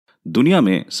दुनिया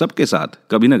में सबके साथ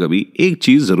कभी ना कभी एक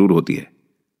चीज जरूर होती है,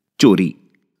 चोरी।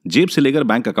 जेब से लेकर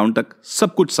बैंक अकाउंट तक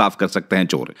सब कुछ साफ कर सकते हैं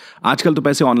चोर। आजकल तो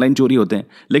पैसे ऑनलाइन चोरी होते हैं,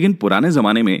 लेकिन पुराने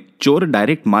जमाने में चोर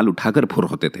डायरेक्ट माल उठाकर फुर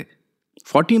होते थे।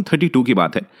 1432 की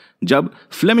बात है, जब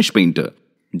फ्लेमिश पेंटर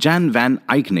जैन वैन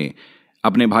आइक ने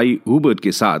अपने भाई हुबर्ट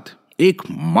के साथ एक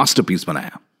मास्टरपीस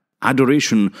बनाया,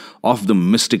 adoration of the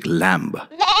mystic lamb.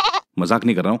 मजाक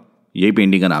नहीं कर रहा हूं, यही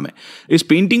पेंटिंग का नाम है। इस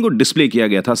पेंटिंग को डिस्प्ले किया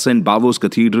गया था सेंट बावोस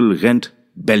कैथीड्रल, गेंट,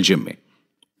 बेल्जियम में।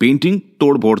 पेंटिंग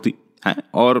तोड़ फोड़ थी है,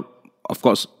 और ऑफ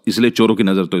कोर्स इसलिए चोरों की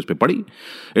नजर तो इस पे पड़ी।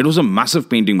 It was a massive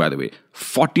painting bye the way.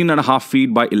 14.5 feet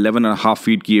by 11.5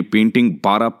 feet की ये पेंटिंग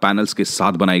 12 पैनल्स के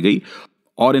साथ बनाई गई,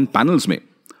 और इन पैनल्स में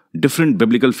डिफरेंट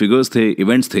बिब्लिकल फिगर्स थे,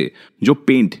 इवेंट्स थे जो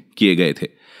पेंट किए गए थे।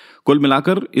 कुल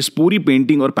मिलाकर इस पूरी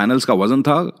पेंटिंग और पैनल्स का वजन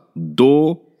था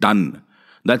 2 ton.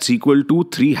 That's equal to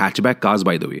 3 hatchback cars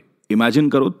by the way. Imagine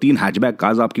करो 3 हैचबैक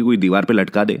कार्स आपकी कोई दीवार पे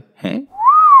लटका दे हैं।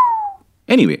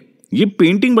 एनीवे, ये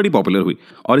पेंटिंग बड़ी पॉपुलर हुई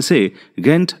और इसे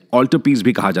गेंट ऑल्टरपीस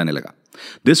भी कहा जाने लगा।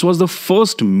 This was the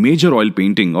first major oil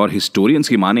painting, और हिस्टोरियंस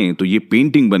की माने तो ये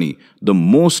पेंटिंग बनी the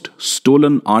most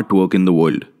stolen art work in the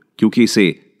world, क्योंकि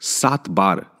इसे 7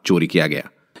 बार चोरी किया गया।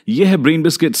 यह है ब्रेन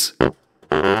बिस्किट्स।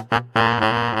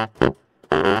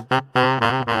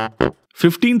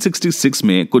 1566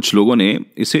 में कुछ लोगों ने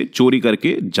इसे चोरी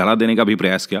करके जला देने का भी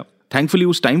प्रयास किया। थैंकफुली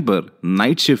उस टाइम पर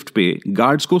नाइट शिफ्ट पे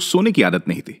गार्ड्स को सोने की आदत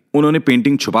नहीं थी। उन्होंने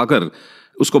पेंटिंग छुपाकर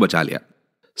उसको बचा लिया।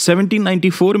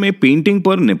 1794 में पेंटिंग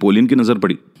पर नेपोलियन की नजर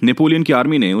पड़ी। नेपोलियन की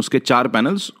आर्मी ने उसके 4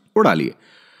 पैनल्स उड़ा लिए।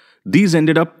 These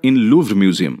ended up in Louvre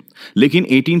museum. लेकिन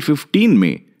 1815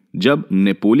 में जब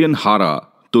नेपोलियन हारा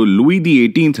तो लुई दी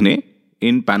 18th ने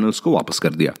इन पैनल्स को वापस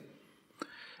कर दिया।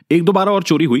 1-2 बार और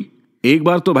चोरी हुई। एक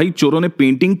बार तो भाई चोरों ने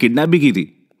पेंटिंग किडनैप भी की थी।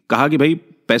 कहा कि भाई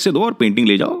पैसे दो और पेंटिंग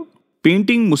ले जाओ।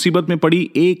 पेंटिंग मुसीबत में पड़ी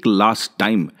एक लास्ट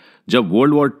टाइम, जब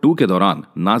वर्ल्ड वॉर 2 के दौरान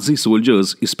नाजी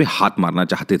सोल्जर्स इस पे हाथ मारना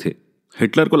चाहते थे।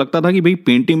 हिटलर को लगता था कि भाई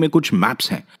पेंटिंग में कुछ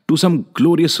मैप्स हैं टू सम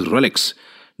ग्लोरियस रिलिक्स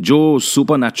जो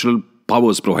सुपरनैचुरल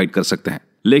पावर्स प्रोवाइड कर सकते हैं।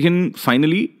 लेकिन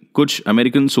फाइनली कुछ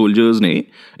अमेरिकन सोल्जर्स ने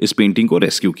इस पेंटिंग को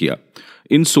रेस्क्यू किया।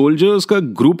 इन सोल्जर्स का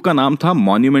ग्रुप का नाम था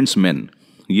मॉन्यूमेंट्स मैन।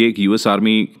 ये एक यूएस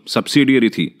आर्मी सब्सिडियरी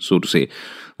थी, सो टू से,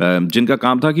 जिनका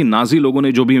काम था कि नाजी लोगों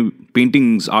ने जो भी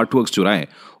पेंटिंग्स, आर्टवर्क्स चुराए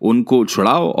उनको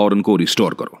छुड़ाओ और उनको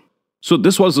रिस्टोर करो। So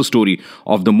this was the story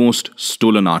of the most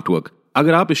stolen artwork.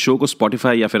 अगर आप इस शो को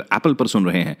स्पॉटिफाई या फिर एप्पल पर सुन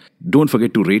रहे हैं, don't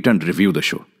forget to rate and review the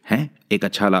show. हैं, एक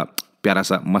अच्छा वाला, प्यारा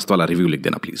सा, मस्त वाला रिव्यू लिख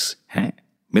देना प्लीज। हैं,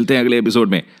 मिलते हैं अगले एपिसोड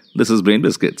में। This is Brain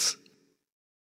biscuits.